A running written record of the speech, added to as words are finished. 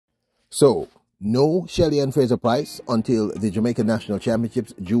So, no Shelly-Ann Fraser-Pryce until the Jamaica National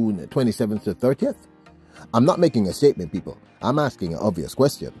Championships, June 27th to 30th? I'm not making a statement, people. I'm asking an obvious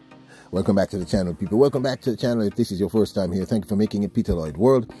question. Welcome back to the channel, people. Welcome back to the channel. If this is your first time here, thank you for making it Peter Lloyd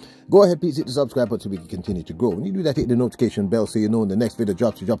World. Go ahead, please hit the subscribe button so we can continue to grow. When you do that, hit the notification bell so you know when the next video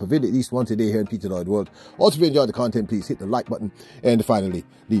drops. We drop a video at least once a day here in Peter Lloyd World. Also, if you enjoyed the content, please hit the like button and finally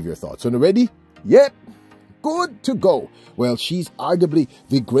leave your thoughts. So, ready? Yep. Good to go. Well, she's arguably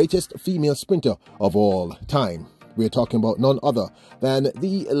the greatest female sprinter of all time. We're talking about none other than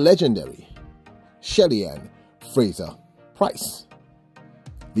the legendary Shelly-Ann Fraser-Pryce,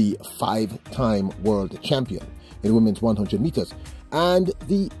 the 5-time world champion in women's 100 meters and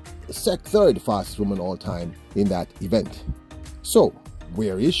the third fastest woman all time in that event. So,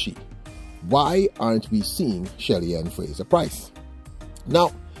 where is she? Why aren't we seeing Shelly-Ann Fraser-Pryce?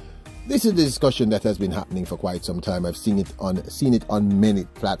 Now, this is the discussion that has been happening for quite some time. I've seen it on many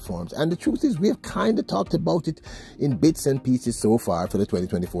platforms. And the truth is, we have kind of talked about it in bits and pieces so far for the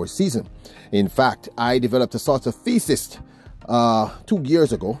 2024 season. In fact, I developed a sort of thesis 2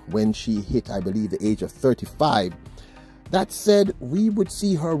 years ago when she hit, I believe, the age of 35, that said we would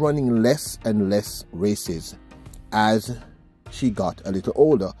see her running less and less races as she got a little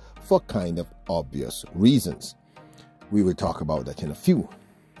older for kind of obvious reasons. We will talk about that in a few.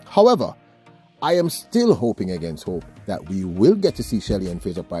 However, I am still hoping against hope that we will get to see Shelly-Ann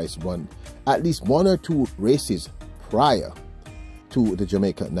Fraser-Pryce run at least 1 or 2 races prior to the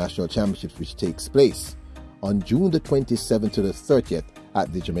Jamaica National Championships, which takes place on June the 27th to the 30th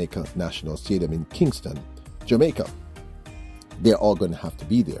at the Jamaica National Stadium in Kingston, Jamaica. They're all going to have to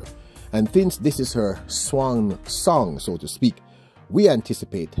be there. And since this is her swan song, so to speak, we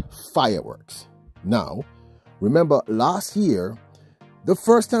anticipate fireworks. Now, remember last year, the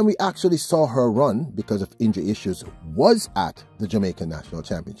first time we actually saw her run because of injury issues was at the Jamaica National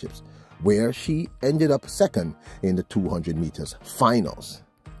Championships, where she ended up second in the 200 meters finals.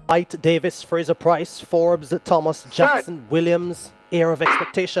 White, Davis, Fraser-Pryce, Forbes, Thomas, Jackson, Williams. Air of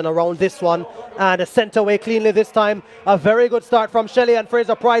expectation around this one, and a sent away cleanly this time. A very good start from Shelly-Ann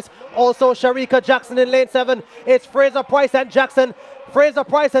Fraser-Pryce. Also Sharika Jackson in lane 7. It's Fraser-Pryce and Jackson.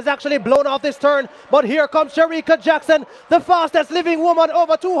 Fraser-Pryce has actually blown off this turn, but here comes Sharika Jackson, the fastest living woman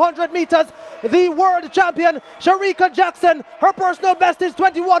over 200 meters, the world champion, Sharika Jackson. Her personal best is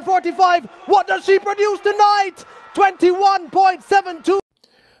 21:45. What does she produce tonight? 21.72.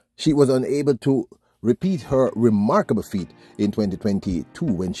 She was unable to repeat her remarkable feat in 2022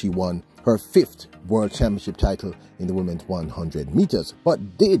 when she won her 5th world championship title in the women's 100 meters,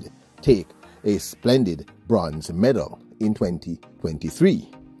 but did take a splendid bronze medal in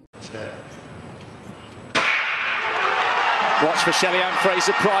 2023. Watch for Shelly-Ann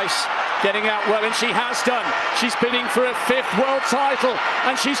Fraser-Pryce getting out well, and she has done. She's bidding for a 5th world title,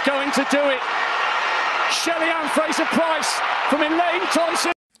 and she's going to do it. Shelly-Ann Fraser-Pryce from Elaine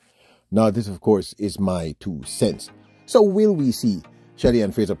Thompson. Now, this, of course, is my 2 cents. So will we see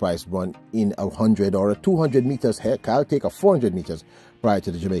Shelly-Ann Fraser-Pryce run in a 100 or a 200 meters? Heck, I'll take a 400 meters prior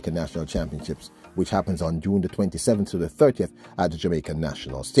to the Jamaica National Championships, which happens on June the 27th to the 30th at the Jamaica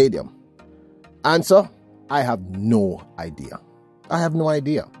National Stadium. Answer, I have no idea. I have no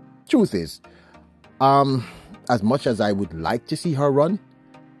idea. Truth is, as much as I would like to see her run,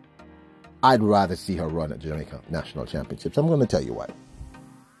 I'd rather see her run at Jamaica National Championships. I'm going to tell you why.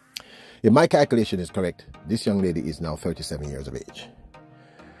 If my calculation is correct, this young lady is now 37 years of age.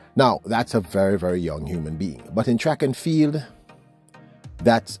 Now, that's a very, very young human being. But in track and field,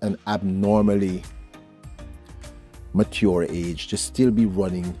 that's an abnormally mature age to still be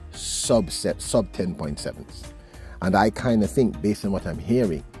running sub 10.7s. And I kind of think, based on what I'm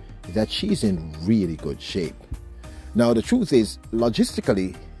hearing, that she's in really good shape. Now, the truth is,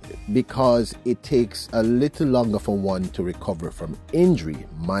 logistically, because it takes a little longer for one to recover from injury,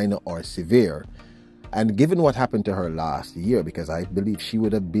 minor or severe. And given what happened to her last year, because I believe she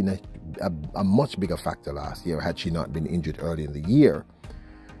would have been a much bigger factor last year had she not been injured early in the year.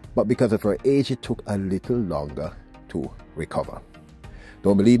 But because of her age, it took a little longer to recover.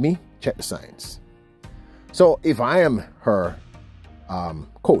 Don't believe me? Check the science. So if I am her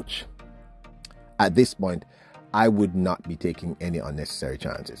coach, at this point, I would not be taking any unnecessary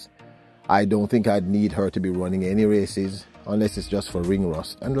chances. I don't think I'd need her to be running any races unless it's just for ring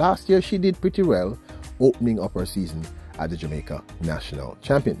rust. And last year she did pretty well opening up her season at the Jamaica National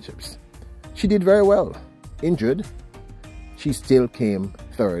Championships. She did very well. Injured, she still came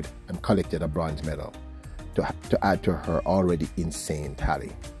 3rd and collected a bronze medal to add to her already insane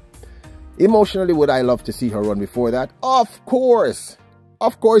tally. Emotionally, would I love to see her run before that? Of course!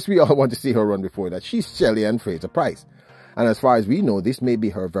 Of course we all want to see her run before that. She's Shelly-Ann Fraser-Pryce. And as far as we know, this may be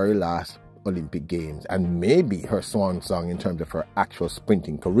her very last Olympic Games and maybe her swan song in terms of her actual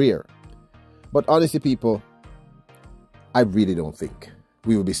sprinting career. But honestly, people, I really don't think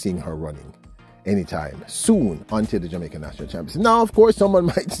we will be seeing her running anytime soon until the Jamaica National Championship. Now, of course, someone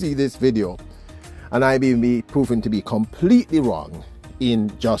might see this video and I may be proven to be completely wrong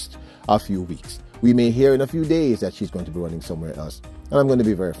in just a few weeks. We may hear in a few days that she's going to be running somewhere else. And I'm going to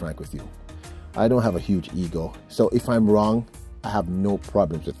be very frank with you. I don't have a huge ego. So if I'm wrong, I have no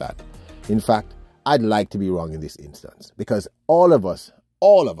problems with that. In fact, I'd like to be wrong in this instance because all of us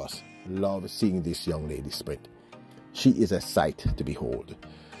love seeing this young lady sprint. She is a sight to behold.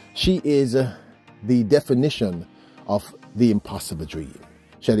 She is the definition of the impossible dream.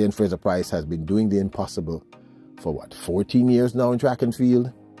 Shelly-Ann Fraser-Pryce has been doing the impossible for what, 14 years now in track and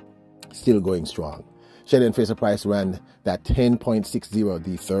field? Still going strong. Shelly-Ann Fraser-Pryce ran that 10.60,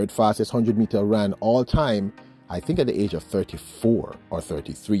 the third fastest 100-meter run all time, I think at the age of 34 or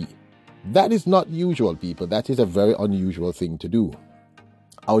 33. That is not usual, people. That is a very unusual thing to do.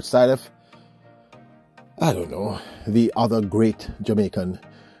 Outside of, I don't know, the other great Jamaican,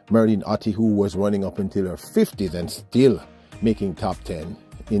 Merlin Ottey, who was running up until her 50s and still making top 10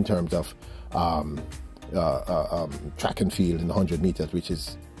 in terms of track and field in the 100 meters, which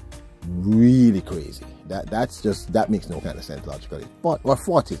is really crazy. That makes no kind of sense logically. Or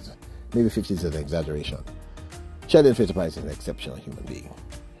 40s, maybe 50s is an exaggeration. Shelly-Ann Fraser-Pryce is an exceptional human being.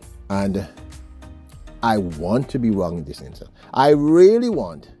 And I want to be wrong in this instance. I really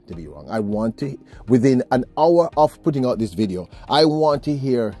want to be wrong. I want to, within an hour of putting out this video, I want to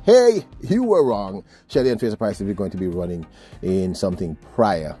hear, hey, you were wrong. Shelly-Ann Fraser-Pryce is going to be running in something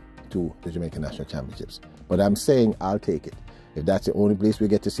prior to the Jamaica National Championships. But I'm saying I'll take it. If that's the only place we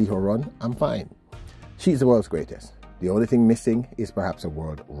get to see her run, I'm fine. She's the world's greatest. The only thing missing is perhaps a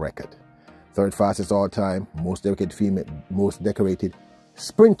world record. Third fastest all time, most decorated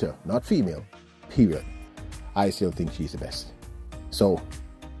sprinter, not female, period. I still think she's the best. So,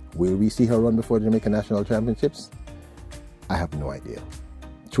 will we see her run before the Jamaica National Championships? I have no idea.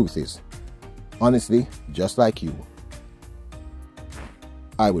 Truth is, honestly, just like you,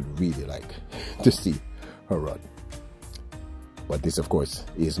 I would really like to see her run. But this, of course,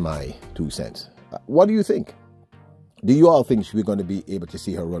 is my 2 cents. What do you think? Do you all think we're going to be able to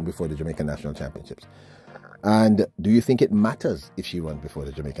see her run before the Jamaica National Championships? And do you think it matters if she runs before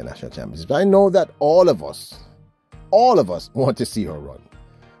the Jamaica National Championships? I know that all of us want to see her run.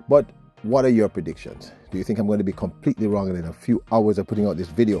 But what are your predictions? Do you think I'm going to be completely wrong and in a few hours of putting out this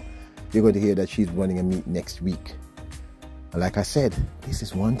video, you're going to hear that she's running a meet next week? And like I said, this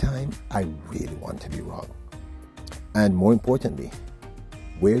is one time I really want to be wrong. And more importantly,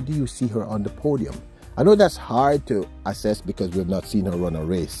 where do you see her on the podium? I know that's hard to assess because we've not seen her run a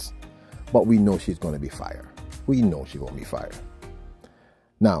race, but we know she's going to be fire. We know she's going to be fire.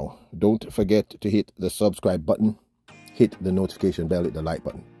 Now, don't forget to hit the subscribe button, hit the notification bell, hit the like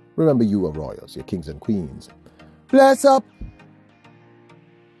button. Remember, you are royals, you're kings and queens. Bless up!